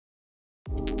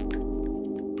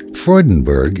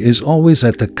Freudenberg is always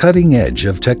at the cutting edge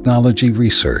of technology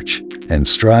research and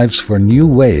strives for new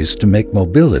ways to make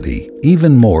mobility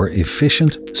even more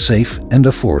efficient, safe, and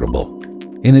affordable.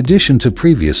 In addition to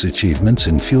previous achievements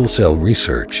in fuel cell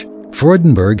research,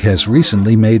 Freudenberg has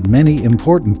recently made many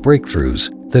important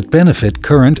breakthroughs that benefit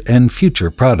current and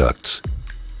future products.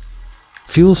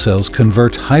 Fuel cells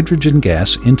convert hydrogen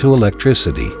gas into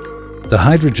electricity. The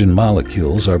hydrogen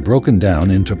molecules are broken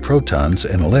down into protons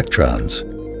and electrons.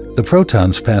 The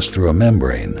protons pass through a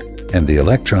membrane, and the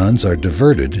electrons are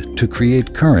diverted to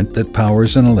create current that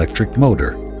powers an electric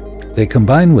motor. They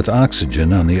combine with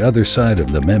oxygen on the other side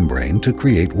of the membrane to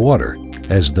create water,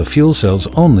 as the fuel cell's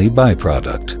only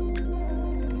byproduct.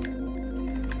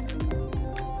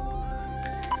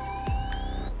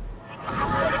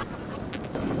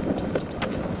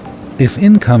 If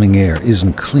incoming air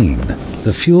isn't clean,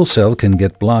 the fuel cell can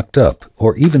get blocked up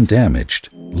or even damaged,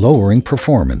 lowering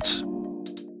performance.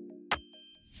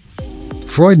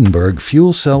 Freudenberg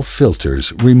fuel cell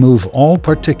filters remove all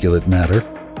particulate matter,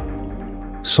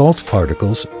 salt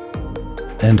particles,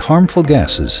 and harmful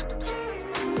gases,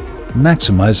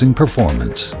 maximizing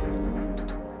performance.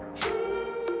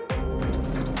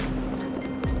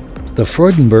 The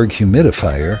Freudenberg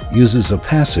humidifier uses a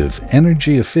passive,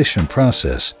 energy-efficient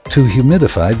process to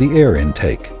humidify the air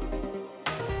intake.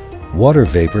 Water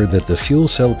vapor that the fuel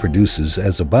cell produces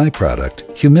as a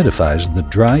byproduct humidifies the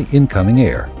dry incoming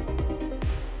air.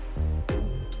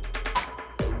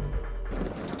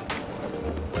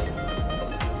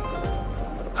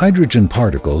 Hydrogen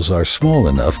particles are small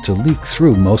enough to leak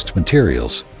through most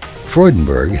materials.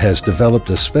 Freudenberg has developed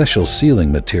a special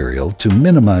sealing material to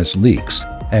minimize leaks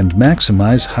and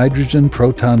maximize hydrogen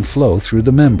proton flow through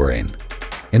the membrane.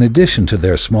 In addition to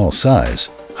their small size,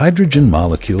 hydrogen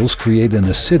molecules create an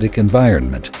acidic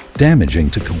environment,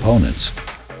 damaging to components.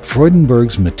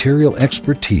 Freudenberg's material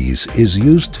expertise is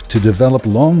used to develop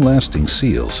long-lasting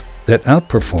seals that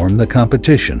outperform the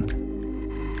competition.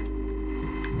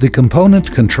 The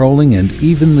component controlling and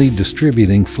evenly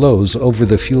distributing flows over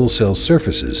the fuel cell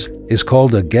surfaces is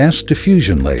called a gas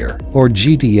diffusion layer, or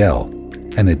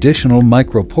GDL. An additional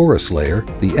microporous layer,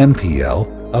 the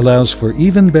MPL, allows for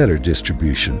even better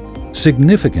distribution,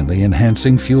 significantly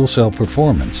enhancing fuel cell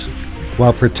performance,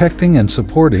 while protecting and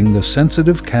supporting the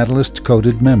sensitive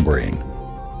catalyst-coated membrane.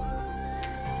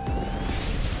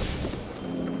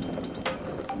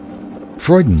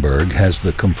 Freudenberg has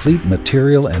the complete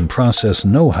material and process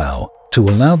know-how to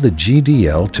allow the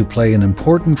GDL to play an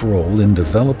important role in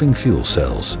developing fuel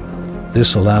cells.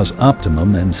 This allows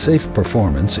optimum and safe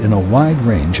performance in a wide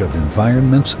range of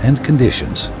environments and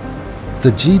conditions.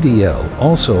 The GDL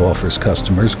also offers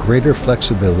customers greater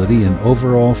flexibility in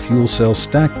overall fuel cell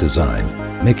stack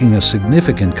design, making a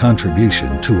significant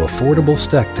contribution to affordable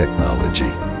stack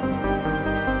technology.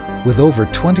 With over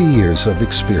 20 years of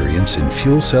experience in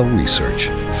fuel cell research,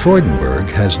 Freudenberg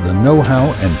has the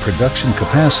know-how and production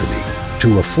capacity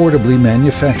to affordably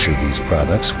manufacture these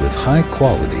products with high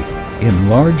quality in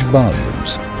large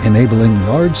volumes, enabling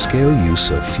large-scale use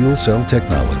of fuel cell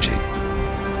technology.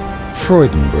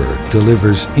 Freudenberg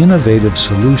delivers innovative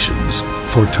solutions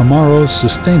for tomorrow's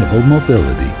sustainable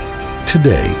mobility.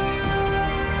 Today,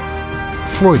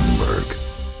 Freudenberg.